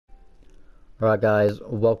Alright guys,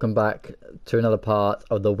 welcome back to another part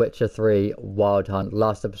of The Witcher 3 Wild Hunt.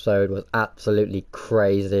 Last episode was absolutely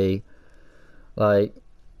crazy. Like,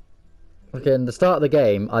 okay, in the start of the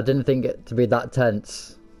game, I didn't think it to be that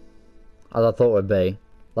tense as I thought it would be.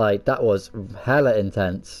 Like, that was hella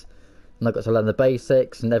intense. And I got to learn the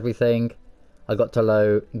basics and everything. I got to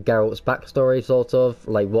know Geralt's backstory, sort of,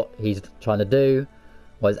 like what he's trying to do,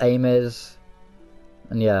 what his aim is,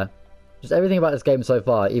 and yeah. Just everything about this game so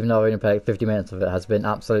far, even though I've only played 50 minutes of it, has been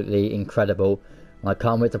absolutely incredible. And I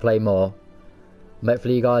can't wait to play more.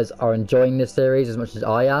 Hopefully you guys are enjoying this series as much as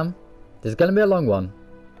I am. This is going to be a long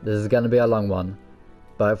one.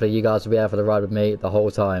 But hopefully you guys will be there for the ride with me the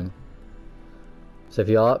whole time. So if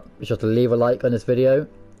you are, be sure to leave a like on this video.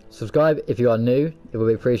 Subscribe if you are new, it will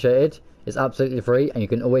be appreciated. It's absolutely free and you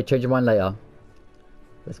can always change your mind later.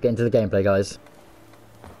 Let's get into the gameplay, guys.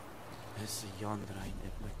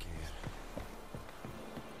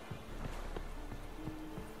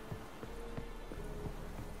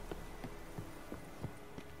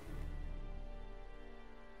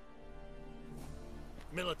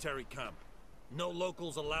 Military camp. No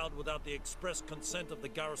locals allowed without the express consent of the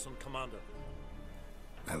garrison commander.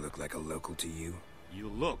 I look like a local to you? You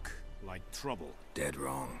look like trouble. Dead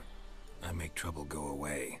wrong. I make trouble go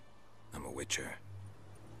away. I'm a witcher.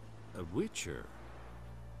 A witcher?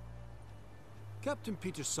 Captain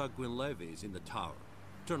Peter Sagwin Levy is in the tower.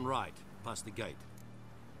 Turn right, past the gate.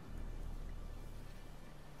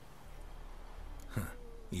 Huh.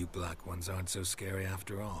 You black ones aren't so scary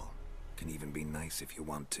after all. Can even be nice if you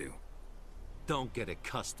want to. Don't get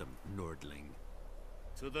accustomed, Nordling.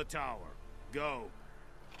 To the tower. Go.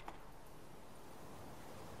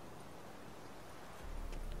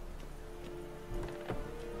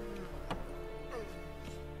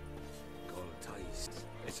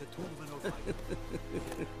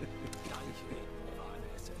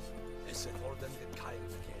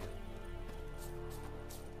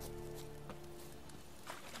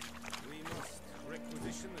 We must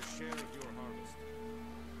requisition a share of your harvest.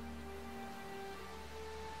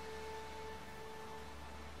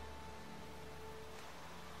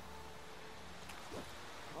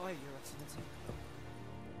 Aye, Your Excellency.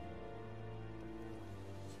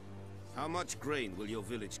 How much grain will your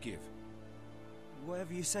village give?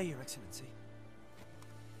 Whatever you say, Your Excellency.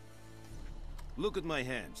 Look at my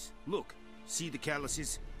hands. Look. See the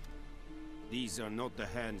calluses? These are not the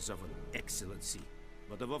hands of an excellency,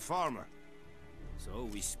 but of a farmer. So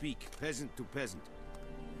we speak peasant to peasant.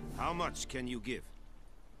 How much can you give?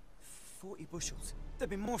 40 bushels. There'd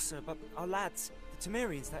be more, sir, but our lads, the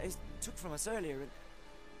Temerians, that is, took from us earlier and...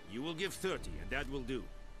 You will give 30, and that will do.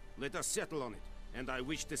 Let us settle on it, and I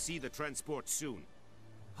wish to see the transport soon.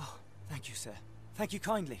 Oh, thank you, sir. Thank you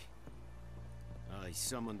kindly. I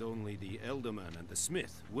summoned only the Elderman and the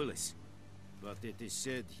smith, Willis. But it is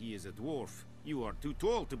said he is a dwarf. You are too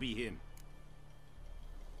tall to be him.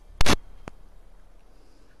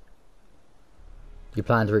 You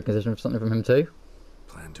plan to requisition something from him too?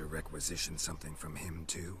 Plan to requisition something from him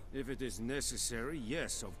too? If it is necessary,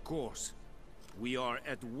 yes, of course. We are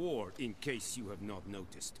at war, in case you have not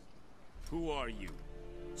noticed. Who are you?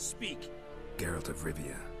 Speak. Geralt of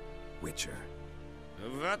Rivia, Witcher.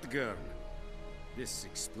 Vatgern. This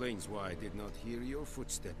explains why I did not hear your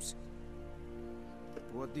footsteps.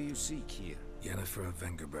 What do you seek here? Yennefer of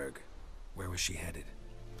Vengerberg. Where was she headed?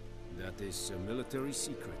 That is a military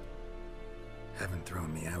secret. Haven't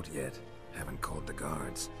thrown me out yet. Haven't called the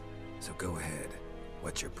guards. So go ahead.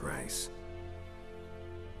 What's your price?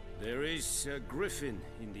 There is a griffin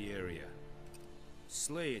in the area.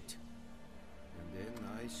 Slay it. And then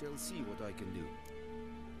I shall see what I can do.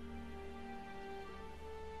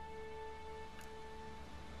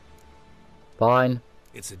 Fine.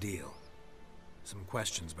 It's a deal. Some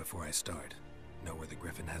questions before I start. Know where the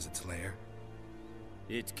griffin has its lair?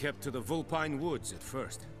 It kept to the Vulpine Woods at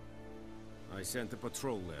first. I sent a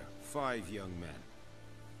patrol there, 5 young men.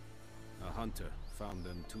 A hunter found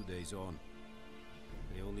them 2 days on.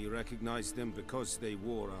 They only recognized them because they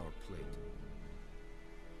wore our plate.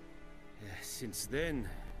 Since then,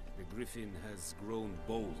 the griffin has grown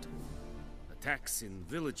bold. Attacks in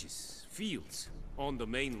villages, fields, on the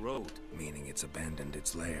main road. Meaning it's abandoned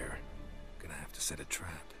its lair. Gonna have to set a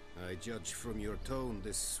trap. I judge from your tone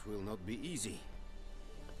this will not be easy.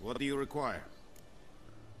 What do you require?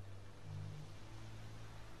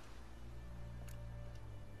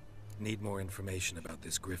 Need more information about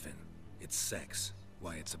this griffin. Its sex.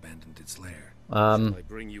 Why it's abandoned its lair. Shall I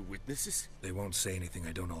bring you witnesses? They won't say anything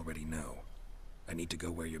I don't already know. I need to go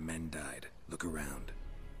where your men died. Look around.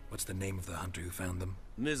 What's the name of the hunter who found them?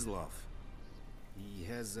 Mislav. He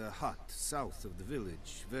has a hut south of the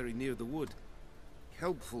village, very near the wood.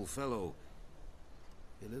 helpful fellow.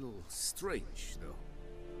 A little strange, though.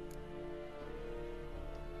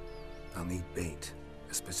 I'll need bait,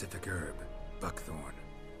 a specific herb, buckthorn.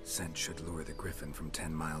 Scent should lure the griffin from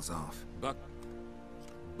 10 miles off.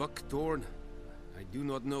 Buckthorn? I do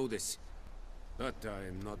not know this, but I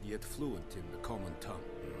am not yet fluent in the common tongue.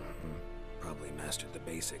 Probably mastered the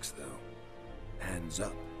basics, though. Hands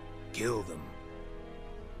up. Kill them.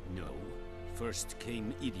 No. First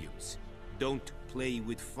came idioms. Don't play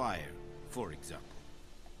with fire, for example.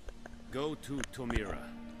 Go to Tomira,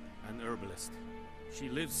 an herbalist. She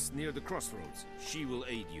lives near the crossroads. She will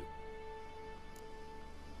aid you.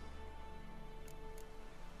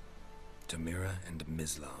 Tomira and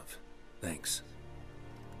Mislav. Thanks.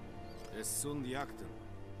 Es sunt jakten.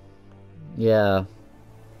 Yeah.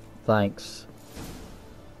 Thanks.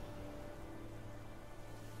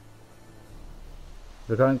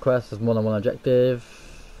 The current quest has more than one objective.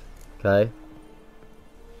 Okay.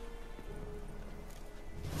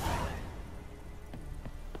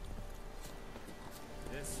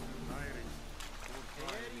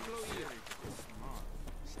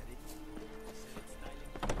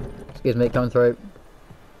 Excuse me, coming through.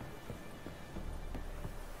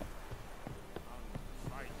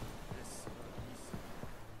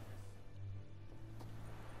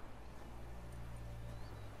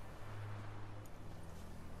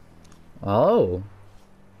 Oh.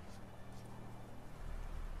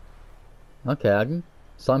 Okay, I can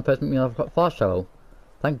signpost me off fast travel.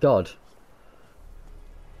 Thank God.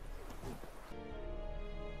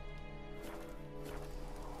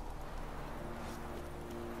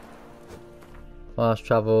 Fast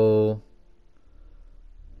travel.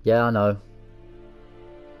 Yeah, I know.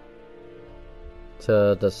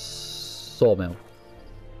 To the sawmill.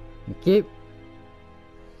 Thank you.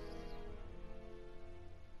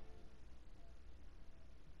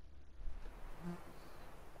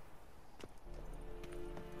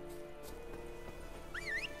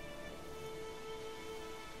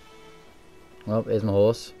 Well, here's my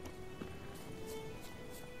horse.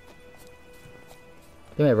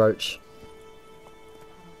 Give me a roach.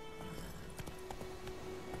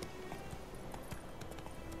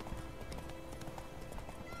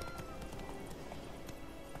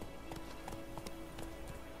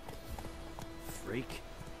 Freak.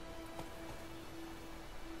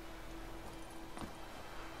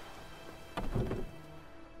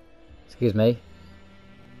 Excuse me.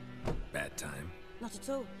 Bad time. Not at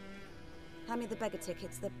all. Hand me the beggar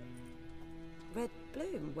tickets, the red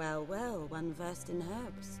bloom. Well, well, one versed in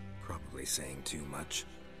herbs. Probably saying too much,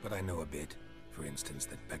 but I know a bit. For instance,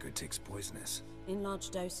 that beggar tick's poisonous. In large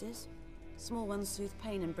doses. Small ones soothe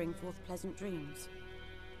pain and bring forth pleasant dreams.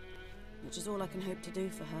 Which is all I can hope to do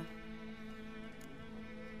for her.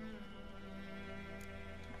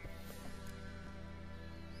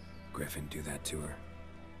 Griffin do that to her?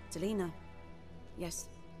 Delina. Yes.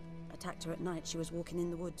 Attacked her at night. She was walking in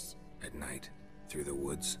the woods. At night? Through the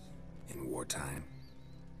woods? In wartime?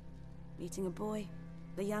 Meeting a boy.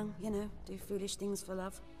 The young, you know, do foolish things for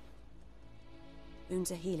love.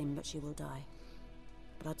 Wounds are healing, but she will die.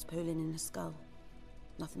 Blood's pooling in her skull.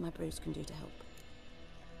 Nothing my bruise can do to help.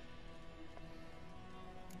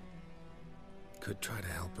 Could try to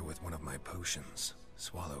help her with one of my potions.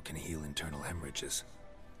 Swallow can heal internal hemorrhages.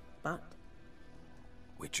 But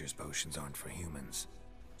Witcher's potions aren't for humans.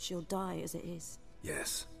 she'll die as it is.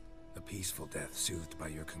 Yes. A peaceful death soothed by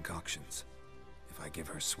your concoctions. If I give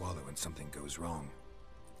her Swallow and something goes wrong,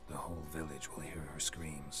 the whole village will hear her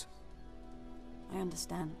screams. I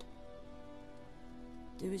understand.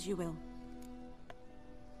 Do as you will.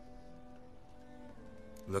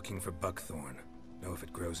 Looking for buckthorn. Know if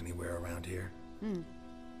it grows anywhere around here?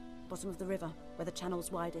 Bottom of the river, where the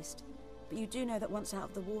channel's widest. But you do know that once out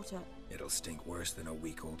of the water... It'll stink worse than a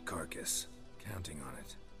week-old carcass. Counting on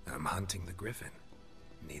it. I'm hunting the griffin.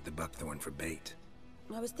 Need the buckthorn for bait.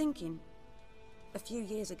 I was thinking... A few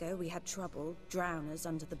years ago we had trouble, drowners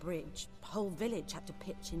under the bridge. The whole village had to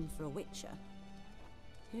pitch in for a witcher.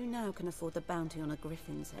 Who now can afford the bounty on a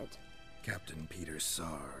griffin's head? Captain Peter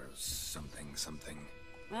Sars, something.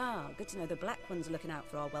 Ah, good to know the Black One's looking out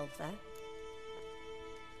for our welfare.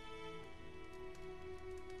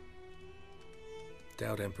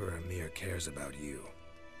 Doubt Emperor Emir cares about you.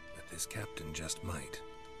 But this captain just might.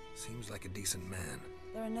 Seems like a decent man.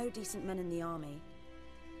 There are no decent men in the army.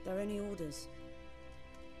 They're only orders.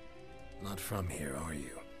 Not from here, are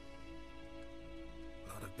you?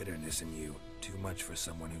 A lot of bitterness in you. Too much for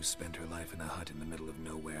someone who spent her life in a hut in the middle of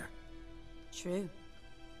nowhere. True.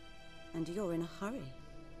 And you're in a hurry.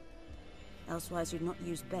 Elsewise you'd not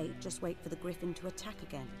use bait, just wait for the griffin to attack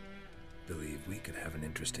again. Believe we could have an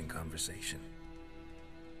interesting conversation.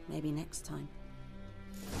 Maybe next time.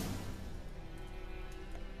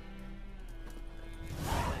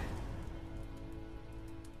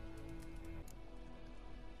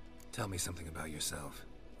 Tell me something about yourself.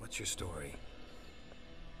 What's your story?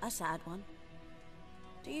 A sad one.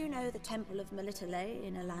 Do you know the Temple of Melitele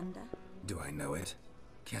in Alanda? Do I know it?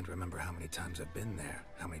 Can't remember how many times I've been there,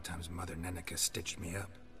 how many times Mother Neneka stitched me up.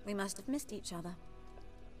 We must have missed each other.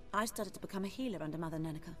 I started to become a healer under Mother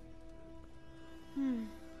Neneka.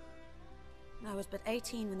 I was but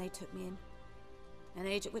 18 when they took me in. An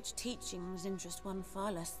age at which teachings interest one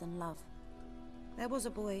far less than love. There was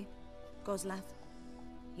a boy, Goslav.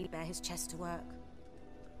 He'd bear his chest to work.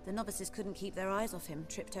 The novices couldn't keep their eyes off him,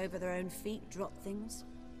 tripped over their own feet, dropped things.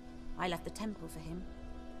 I left the temple for him.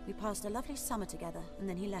 We passed a lovely summer together, and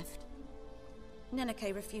then he left.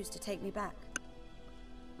 Neneke refused to take me back.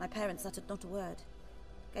 My parents uttered not a word.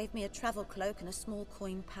 Gave me a travel cloak and a small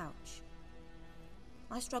coin pouch.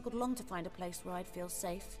 I struggled long to find a place where I'd feel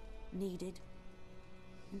safe, needed,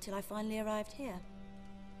 until I finally arrived here.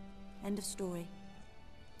 End of story.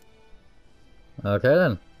 Okay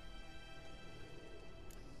then.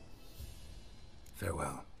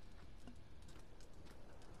 Farewell.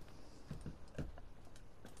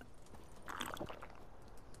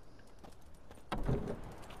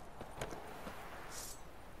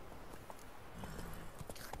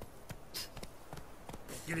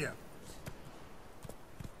 Giddy up.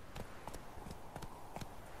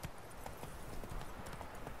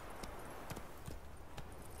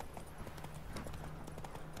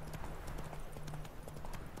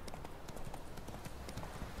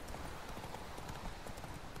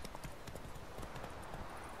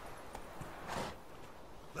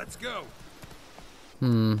 Let's go.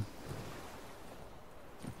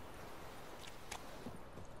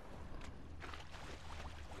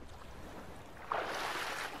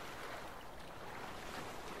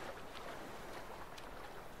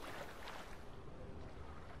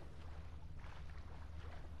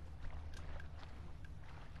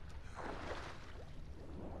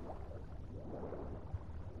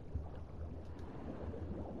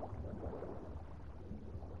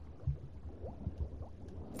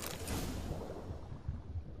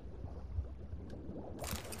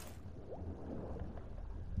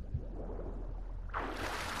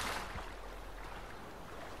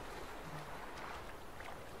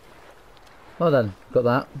 Well then, got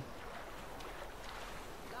that.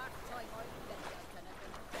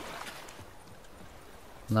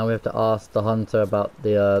 Now we have to ask the hunter about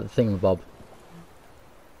the thingamabob.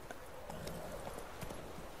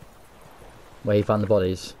 Where he found the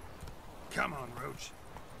bodies. Come on, Roach.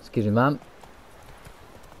 Excuse me, ma'am.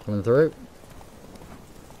 Coming through.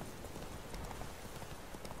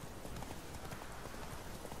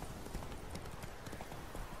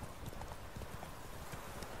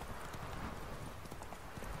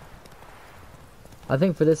 I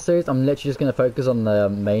think for this series, I'm literally just going to focus on the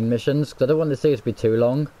main missions, because I don't want this series to be too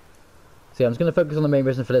long. So yeah, I'm just going to focus on the main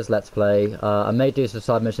mission for this Let's Play. I may do some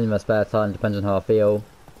side missions in my spare time, depends on how I feel.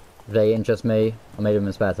 If they interest me, I may do them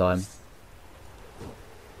in spare time.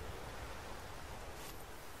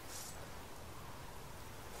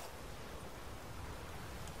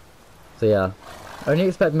 So yeah, only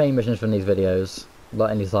expect main missions from these videos,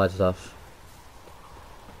 not any side stuff.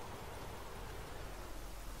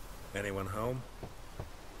 Anyone home?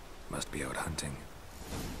 Must be out hunting.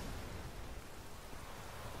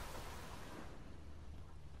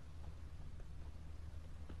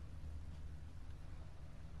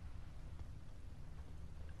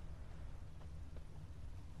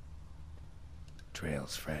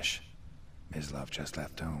 Trail's fresh. Mislav just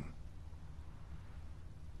left home.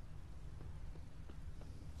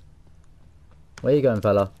 Where you going,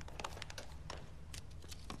 fella?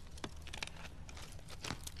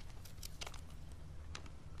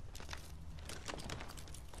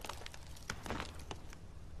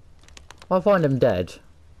 I'll find him dead.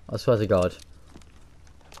 I swear to God.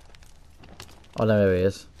 Oh no, there he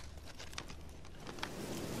is.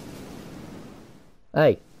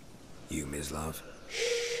 Hey. You, Mislav?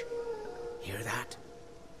 Shh. Hear that?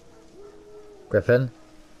 Griffin?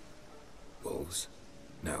 Wolves?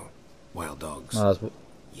 No. Wild dogs. Oh,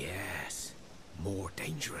 Yes. More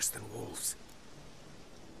dangerous than wolves.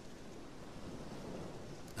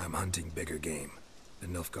 I'm hunting bigger game. The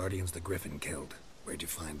Nilfgaardians the Griffin killed. Where'd you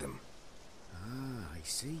find them? Ah, I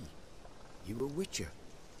see. You a witcher.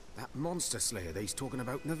 That monster slayer they's talking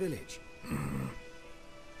about in the village.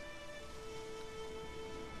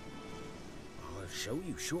 I'll show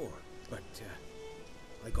you, sure. But,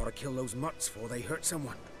 I gotta kill those mutts before they hurt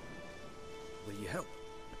someone. Will you help?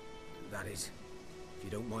 That is, if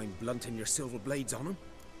you don't mind blunting your silver blades on them.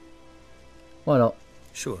 Why not?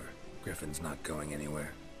 Sure, Griffin's not going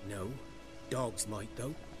anywhere. No, dogs might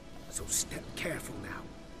though. So step careful now.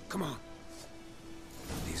 Come on.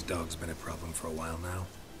 These dogs been a problem for a while now.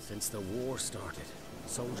 Since the war started,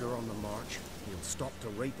 soldier on the march, he'll stop to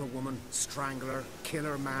rape a woman, strangle her, kill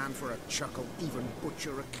her man for a chuckle, even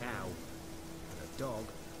butcher a cow. But a dog,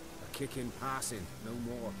 a kick in passing, no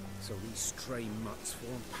more. So these stray mutts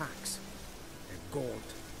form packs. They're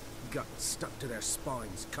gaunt, guts stuck to their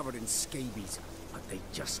spines, covered in scabies, but they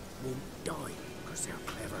just won't die, because they're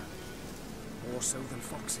clever. More so than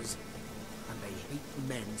foxes. And they hate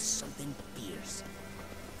men something fierce.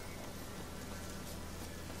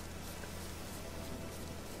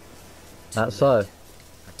 That's so.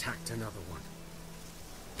 Attacked another one.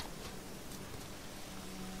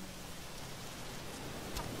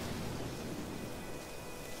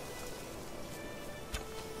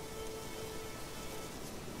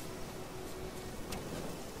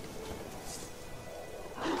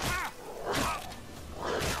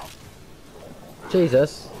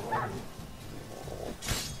 Jesus.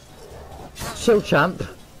 Chill, champ.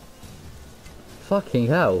 Fucking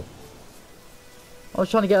hell. I was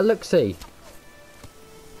trying to get a look-see.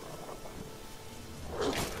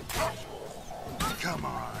 Come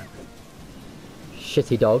on.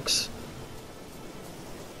 Shitty dogs.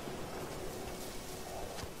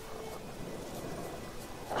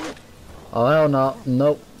 Oh hell no.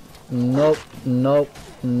 Nope. Nope. Nope.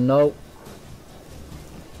 Nope.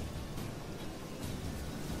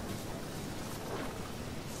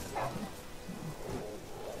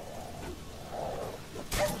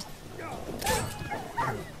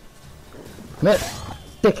 Come here,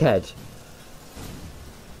 dickhead.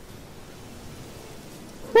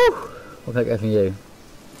 Woo! I'll take it from you.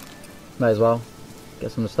 May as well.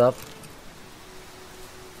 Get some of the stuff.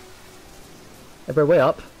 Every way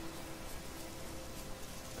up.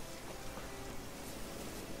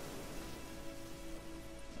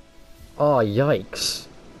 Oh, yikes.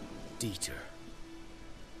 Dieter.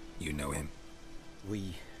 You know him?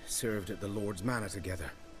 We served at the Lord's Manor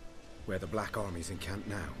together, where the Black Army's encamped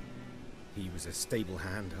now. He was a stable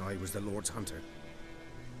hand, I was the Lord's hunter.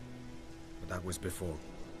 But that was before.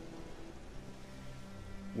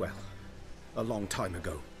 Well, a long time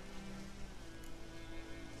ago.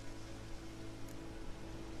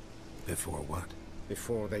 Before what?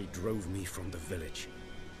 Before they drove me from the village.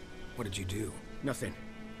 What did you do? Nothing.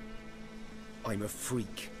 I'm a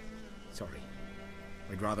freak. Sorry.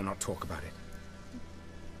 I'd rather not talk about it.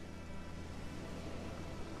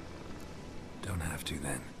 Don't have to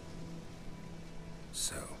then.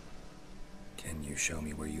 So, can you show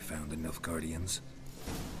me where you found the Nilfgaardians?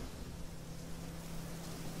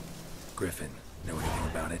 Griffin, know anything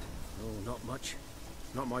about it? No, not much.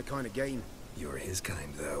 Not my kind of game. You're his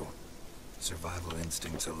kind, though. Survival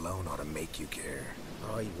instincts alone ought to make you care.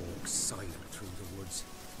 I walk silent through the woods.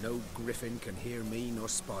 No griffin can hear me nor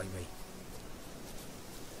spy me.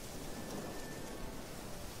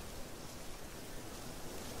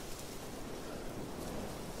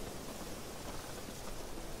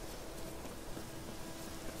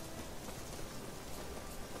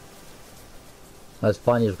 Let's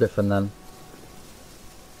find your Griffin then.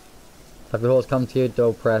 Have your horse come to you,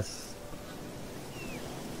 dual press.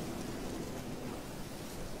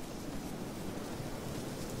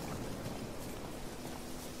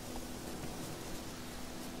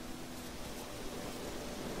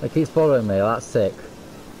 They keep following me, that's sick.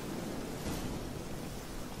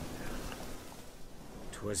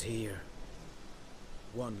 'Twas here.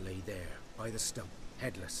 One lay there, by the stump,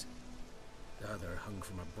 headless. The other hung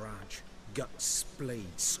from a branch, guts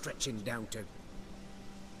splayed, stretching down to...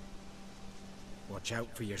 Watch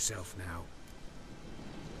out for yourself now.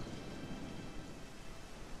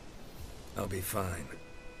 I'll be fine.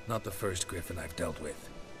 Not the first Griffin I've dealt with.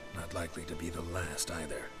 Not likely to be the last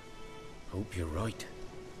either. Hope you're right.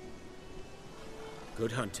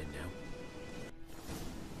 Good hunting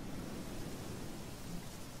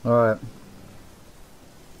now. Alright.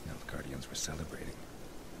 Nilfgaardians were celebrating.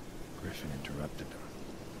 Griffin interrupted them.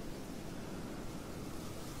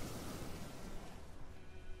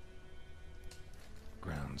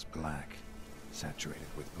 Ground's black, saturated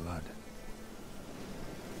with blood.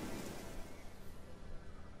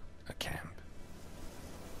 A camp.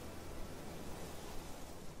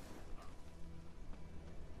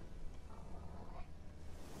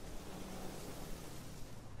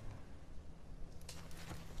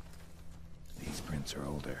 These prints are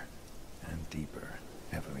older and deeper,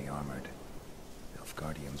 heavily armored.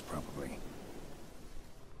 Nilfgaardians, probably.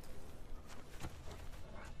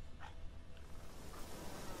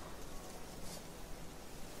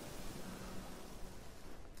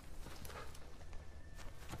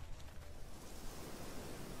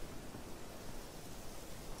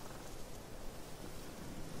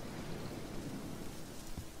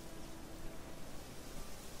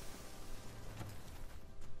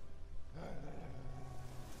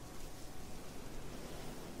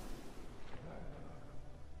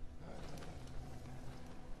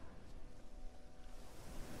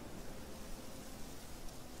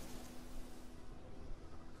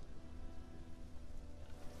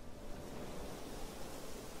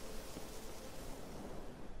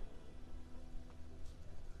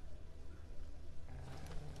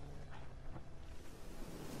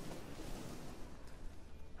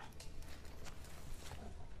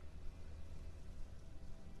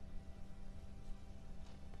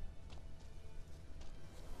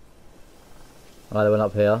 Alright, they went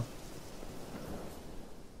up here.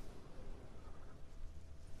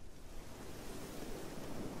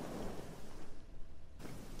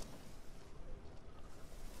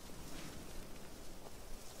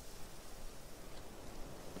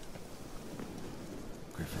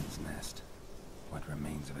 Griffin's nest. What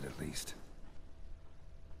remains of it, at least.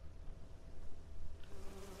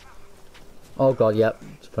 Oh god, yep.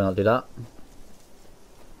 Just probably not do that.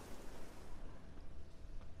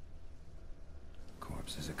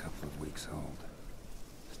 Corpse is a couple of weeks old.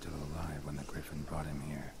 Still alive when the Griffin brought him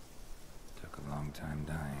here. Took a long time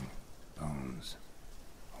dying. Bones.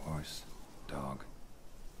 Horse. Dog.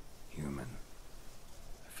 Human.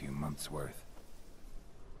 A few months worth.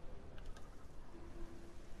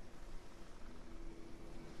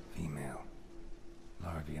 Female.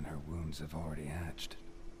 Larvae in her wounds have already hatched.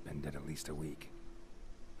 Been dead at least a week.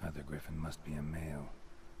 Other Griffin must be a male.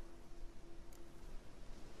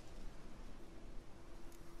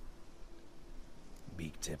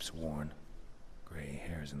 Beak tips worn. Gray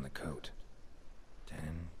hairs in the coat. 10,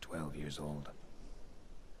 12 years old.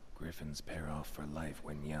 Griffins pair off for life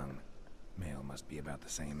when young. Male must be about the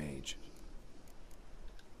same age.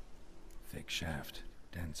 Thick shaft,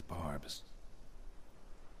 dense barbs.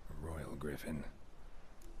 A royal Griffin.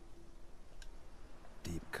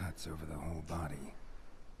 Deep cuts over the whole body.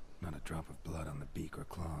 Not a drop of blood on the beak or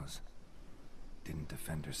claws. Didn't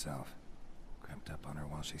defend herself. Crept up on her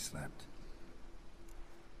while she slept.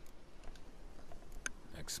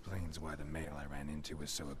 Explains why the male I ran into was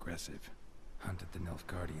so aggressive. Hunted the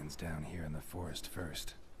Nilfgaardians down here in the forest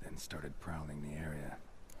first, then started prowling the area.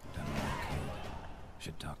 Done an arcade.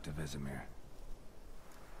 Should talk to Vesemir.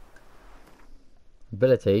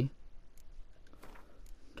 Ability.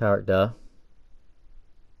 Character.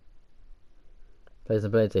 Plays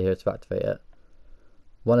an ability here to activate it.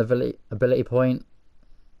 One ability point.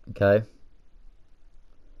 Okay.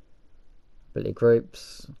 Ability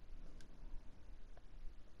groups.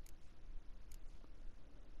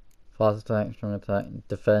 Fast attack, strong attack,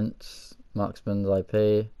 defense, marksman's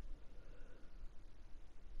IP.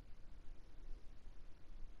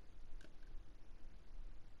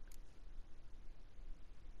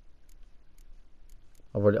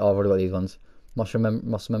 I've already got these ones. Muscle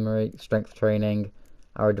memory, strength training,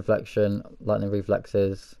 arrow deflection, lightning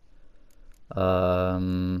reflexes.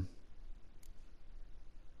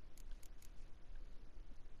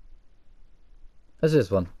 Is this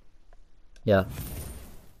one? Yeah.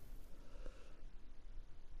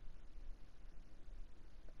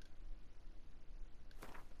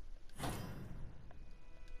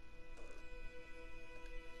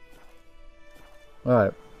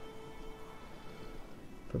 Alright.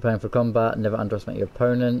 Preparing for combat, never underestimate your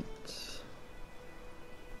opponent.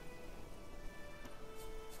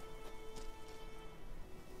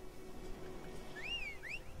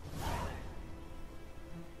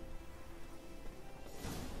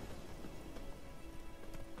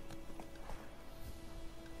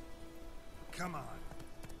 Come on.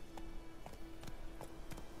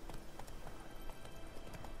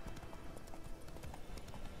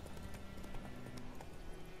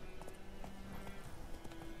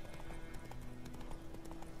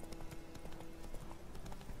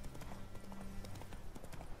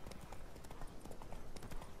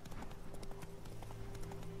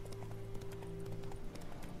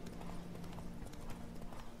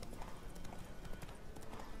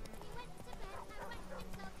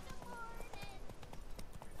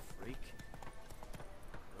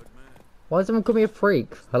 Why does someone call me a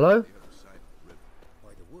freak? Hello?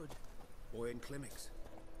 By the wood. Boy in Climmix.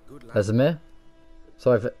 Good lad. Vesemir?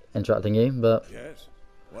 Sorry for interrupting you, but... Yes?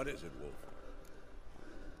 What is it, Wolf?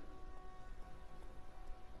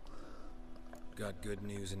 Got good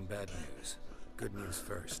news and bad news. Good news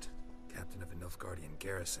first. Captain of the Nilfgaardian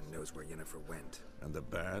garrison knows where Yennefer went. And the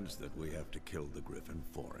bad's that we have to kill the Griffin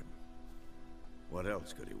for him. What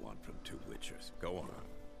else could he want from two witchers? Go on.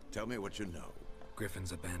 Tell me what you know.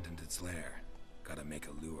 Griffin's abandoned its lair. Gotta make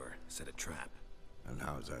a lure, set a trap. And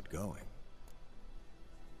how's that going?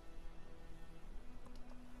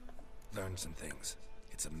 Learned some things.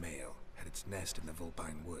 It's a male, had its nest in the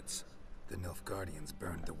Vulpine Woods. The Nilfgaardians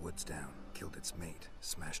burned the woods down, killed its mate,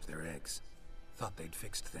 smashed their eggs. Thought they'd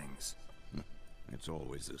fixed things. It's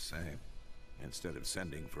always the same. Instead of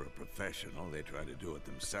sending for a professional, they try to do it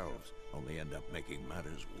themselves, only end up making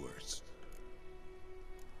matters worse.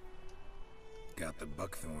 Got the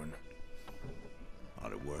buckthorn. Ought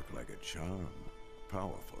to work like a charm.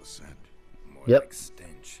 Powerful scent. More Yep. like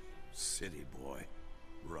stench. City boy.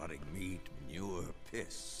 Rotting meat, manure,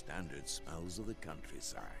 piss. Standard smells of the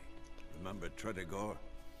countryside. Remember Tredegor?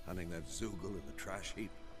 Hunting that Zoogle in the trash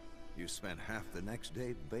heap? You spent half the next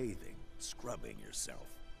day bathing, scrubbing yourself.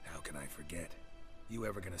 How can I forget? You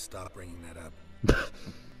ever gonna stop bringing that up?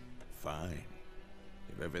 Fine.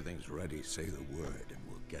 If everything's ready, say the word and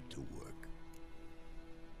we'll get to work.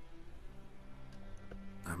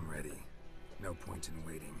 I'm ready. No point in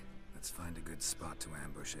waiting. Let's find a good spot to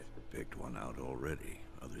ambush it. Picked one out already.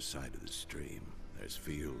 Other side of the stream. There's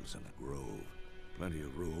fields and a grove. Plenty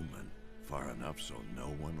of room and far enough so no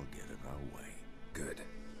one will get in our way. Good.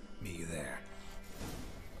 Meet you there.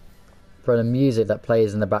 Bro, the music that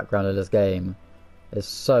plays in the background of this game is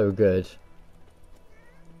so good.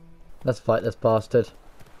 Let's fight this bastard.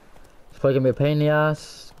 It's probably gonna be a pain in the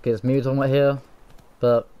ass, get its mute on right here,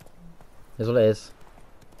 but here's what it is.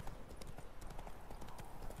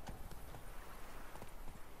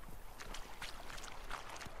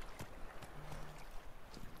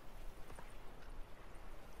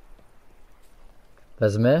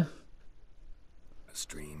 There's Mir. A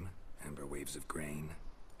stream, amber waves of grain.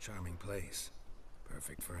 Charming place.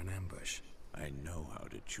 Perfect for an ambush. I know how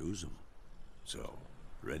to choose them. So,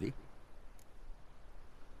 ready?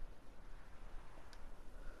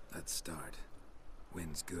 Let's start.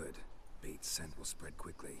 Wind's good. Bait's scent will spread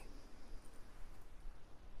quickly.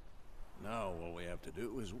 Now all we have to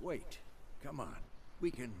do is wait. Come on. We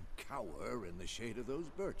can cower in the shade of those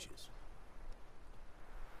birches.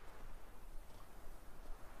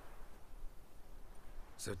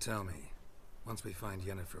 So tell me, once we find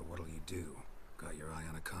Yennefer, what'll you do? Got your eye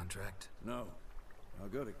on a contract? No. I'll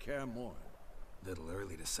go to Kaer Morhen. Little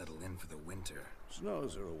early to settle in for the winter.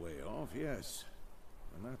 Snows are a way off, yes.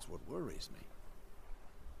 And that's what worries me.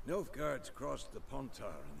 Nilfgaard's crossed the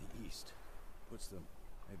Pontar in the east. Puts them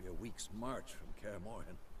maybe a week's march from Kaer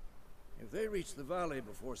Morhen. If they reach the valley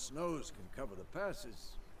before snows can cover the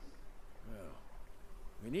passes, well,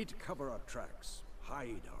 we need to cover our tracks,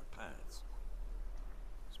 hide our paths.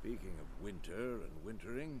 Speaking of winter and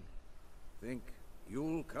wintering, think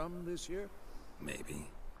you'll come this year? Maybe.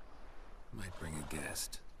 Might bring a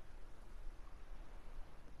guest.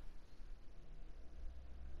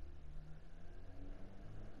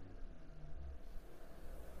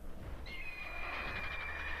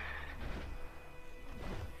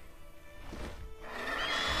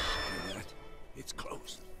 Hear that? It's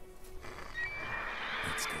close.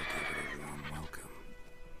 Let's go give it a warm welcome.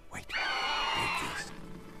 Wait. Take this.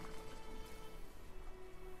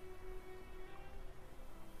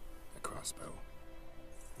 A crossbow.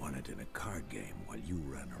 Won it in a card game while you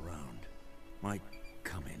ran around. Might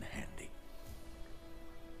come in handy.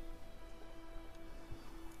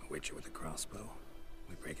 A witcher with a crossbow.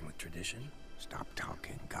 We breaking with tradition? Stop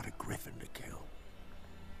talking. Got a griffin to kill.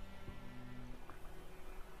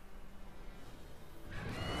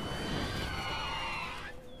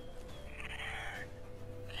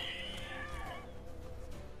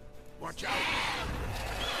 Watch out!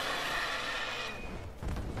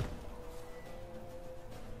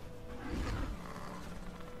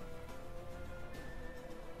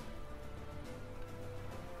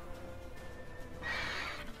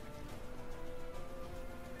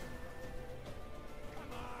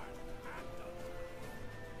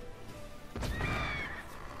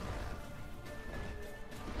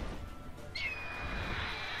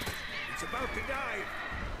 It's about to dive!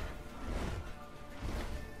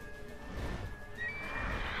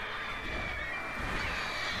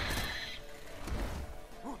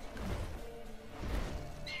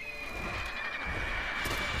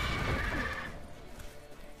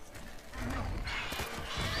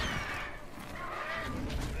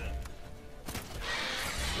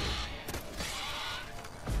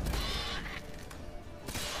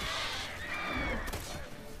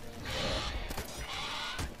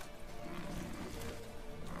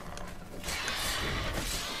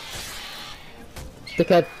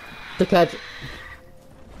 Dickhead! Dickhead!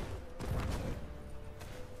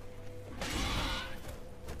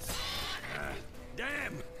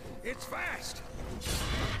 Damn! It's fast!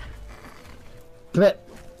 Come here!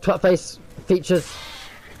 Twat face! Features!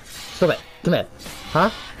 Stop it! Come here! Huh?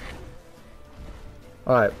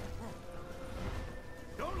 Alright.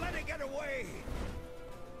 Don't let it get away!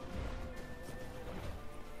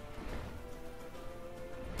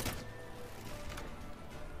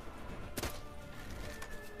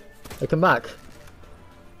 Hey, come back!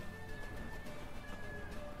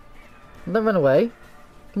 Don't run away!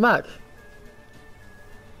 Come back!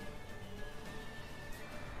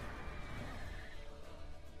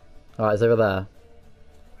 Alright, it's over there.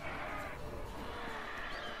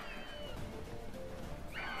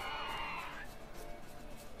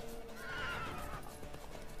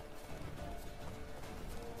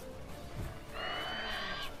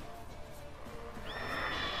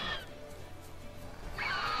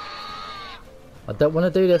 I don't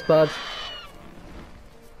want to do this, bud.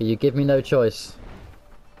 But you give me no choice.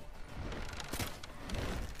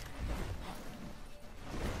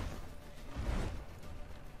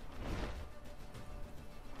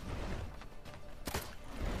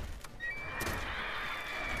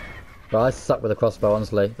 But I suck with a crossbow,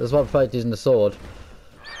 honestly. This is why I prefer using the sword.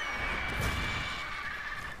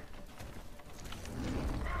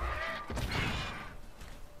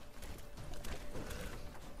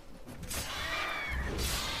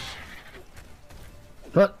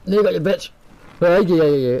 Right, you got your bitch.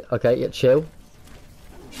 Yeah. Okay, yeah, chill.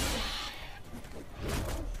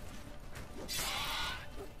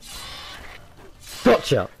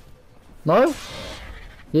 Gotcha. No?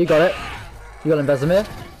 You got it. You got Vesemir.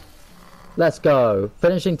 Let's go.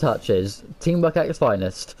 Finishing touches. Teamwork at its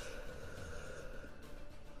finest.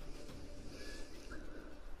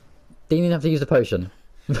 Didn't even have to use the potion.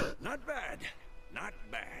 Not bad. Not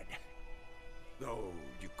bad. Though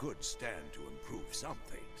you could stand to improve some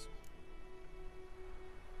things.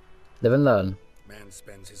 Live and learn. Man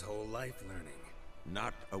spends his whole life learning.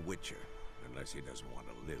 Not a witcher, unless he doesn't want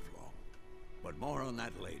to live long. But more on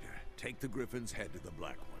that later. Take the Griffin's head to the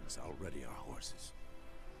Black Ones. I'll ready our horses.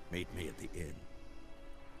 Meet me at the inn.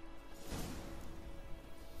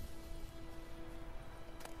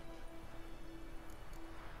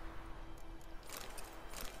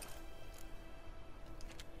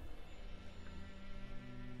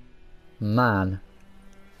 Man.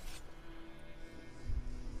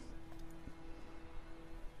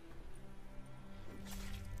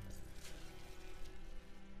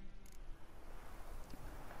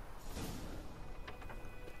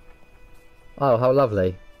 Oh, how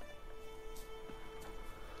lovely.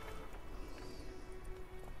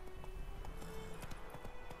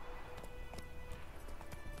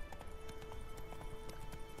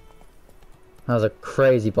 That was a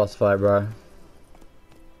crazy boss fight, bro.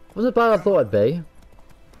 Wasn't as bad as I thought it'd be.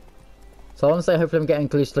 So I want to say hopefully I'm getting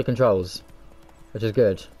used to the controls, which is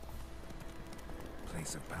good.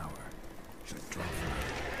 Place of power. Should draw from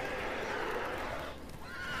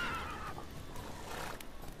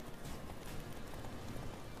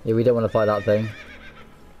Yeah, we don't want to fight that thing.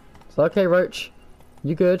 So okay, Roach.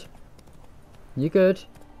 You good. You good.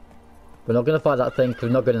 We're not going to fight that thing because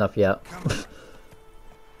we're not good enough yet.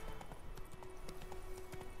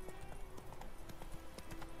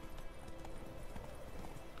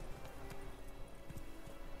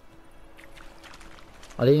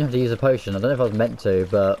 I didn't have to use a potion. I don't know if I was meant to,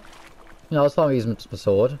 but you know, I was fine with using my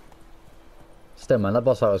sword. Still, man, that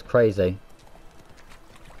boss fight was crazy.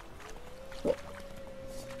 What?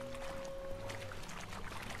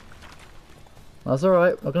 That's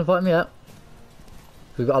alright. Not gonna fight me yet.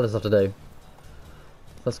 We've got other stuff to do.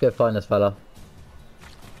 Let's go find this fella.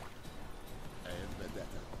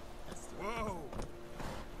 Whoa!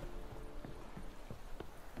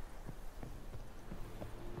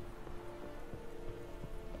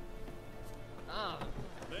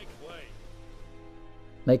 Make way.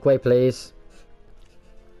 Make way, please.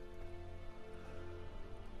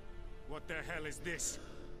 What the hell is this?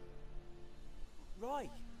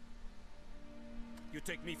 Right. You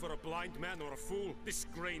take me for a blind man or a fool? This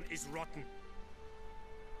grain is rotten.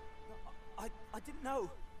 I didn't know.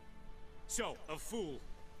 So, a fool.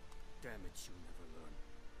 Damn it, you'll never learn.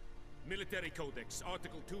 Military Codex,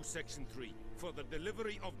 Article 2, Section 3. For the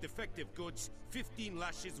delivery of defective goods, 15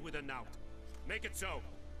 lashes with a knout. Make it so.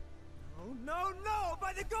 Oh, no, no!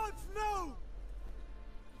 By the gods, no!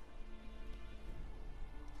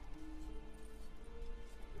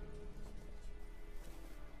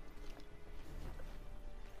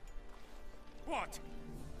 What?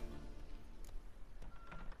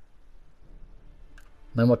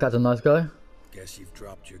 No more Captain Nice Guy? Guess you've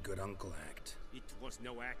dropped your good uncle act. It was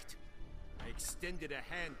no act. I extended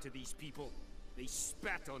a hand to these people. They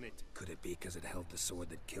spat on it. Could it be because it held the sword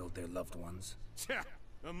that killed their loved ones? Tja,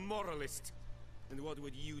 a moralist. And what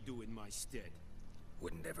would you do in my stead?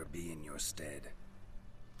 Wouldn't ever be in your stead.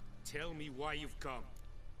 Tell me why you've come.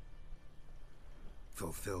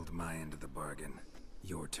 Fulfilled my end of the bargain.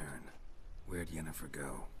 Your turn. Where'd Yennefer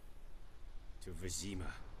go? To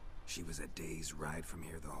Vizima. She was a day's ride from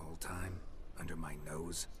here the whole time? Under my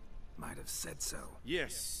nose? Might have said so.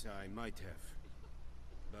 Yes, I might have.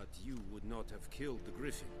 But you would not have killed the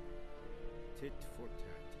Griffin. Tit for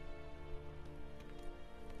tat.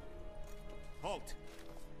 Halt!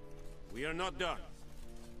 We are not done.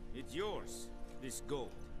 It's yours, this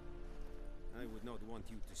gold. I would not want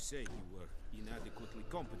you to say you were inadequately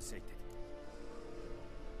compensated.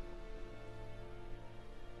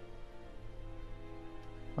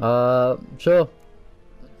 Sure.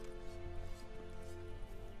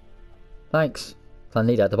 Thanks. I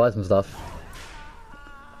need that to buy some stuff.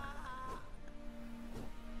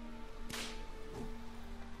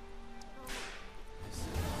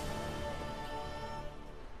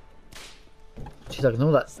 Jeez, I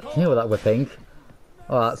can hear all that whipping.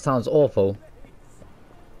 Oh, that sounds awful.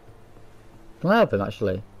 Can I help him,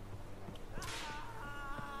 actually?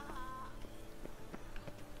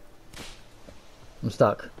 I'm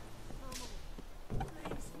stuck.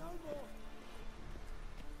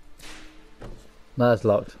 No, it's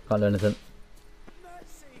locked. Can't do anything.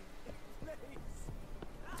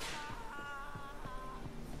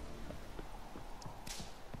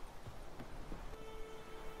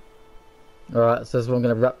 Alright, so this is where I'm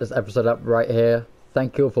going to wrap this episode up right here.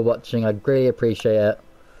 Thank you all for watching. I really appreciate it.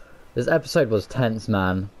 This episode was tense,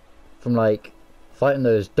 man. From like fighting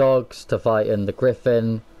those dogs to fighting the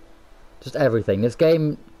griffin. Just everything. This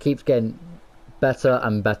game keeps getting better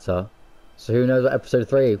and better. So who knows what episode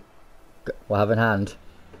 3 we'll have in hand.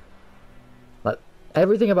 Like,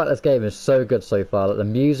 everything about this game is so good so far. Like the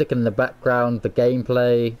music in the background, the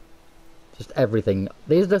gameplay, just everything.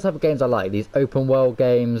 These are the type of games I like. These open world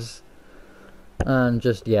games. And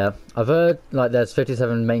just, yeah, I've heard like there's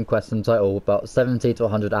 57 main quests in total, about 70 to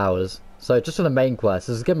 100 hours. So just for the main quest,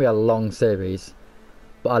 this is going to be a long series.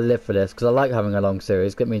 But I live for this because I like having a long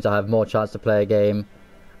series. It means I have more chance to play a game,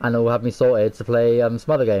 and it will have me sorted to play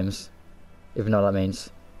some other games, if you know what that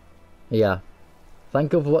means. Yeah,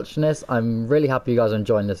 thank you all for watching this. I'm really happy you guys are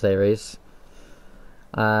enjoying the series.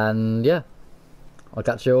 And yeah, I'll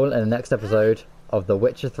catch you all in the next episode of The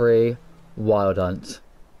Witcher 3 Wild Hunt.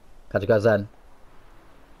 Catch you guys then.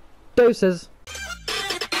 Doses!